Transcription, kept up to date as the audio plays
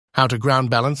How to ground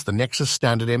balance the Nexus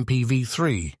standard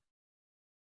MPV3.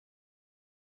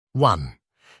 1.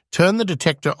 Turn the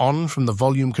detector on from the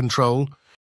volume control.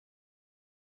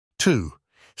 2.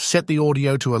 Set the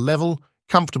audio to a level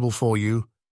comfortable for you.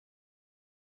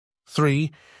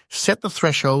 3. Set the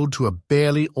threshold to a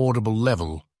barely audible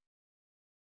level.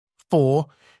 4.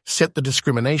 Set the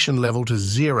discrimination level to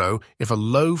 0 if a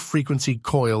low-frequency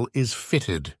coil is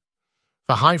fitted.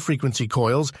 For high-frequency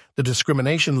coils, the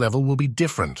discrimination level will be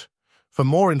different. For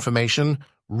more information,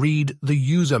 read the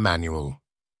user manual.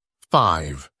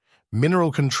 5.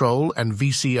 Mineral Control and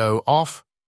VCO Off.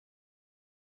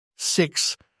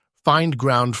 6. Find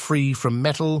ground free from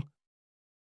metal.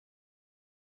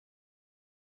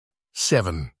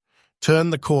 7. Turn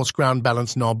the coarse ground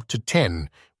balance knob to 10,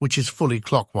 which is fully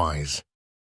clockwise.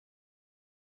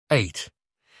 8.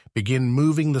 Begin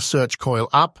moving the search coil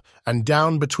up and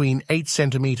down between 8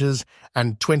 cm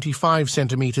and 25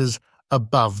 cm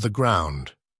above the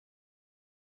ground.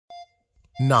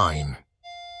 9.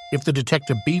 If the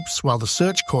detector beeps while the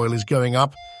search coil is going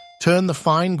up, turn the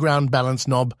fine ground balance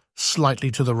knob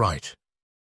slightly to the right.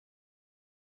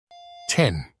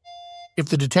 10. If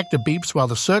the detector beeps while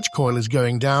the search coil is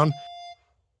going down,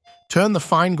 turn the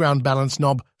fine ground balance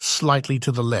knob slightly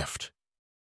to the left.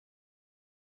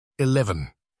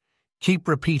 11. Keep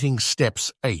repeating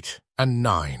steps 8 and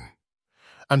 9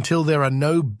 until there are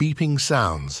no beeping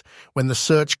sounds when the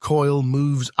search coil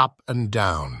moves up and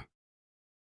down.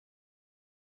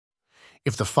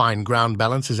 If the fine ground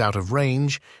balance is out of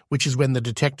range, which is when the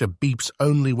detector beeps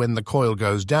only when the coil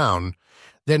goes down,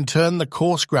 then turn the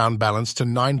coarse ground balance to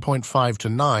 9.5 to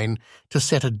 9 to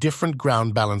set a different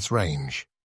ground balance range.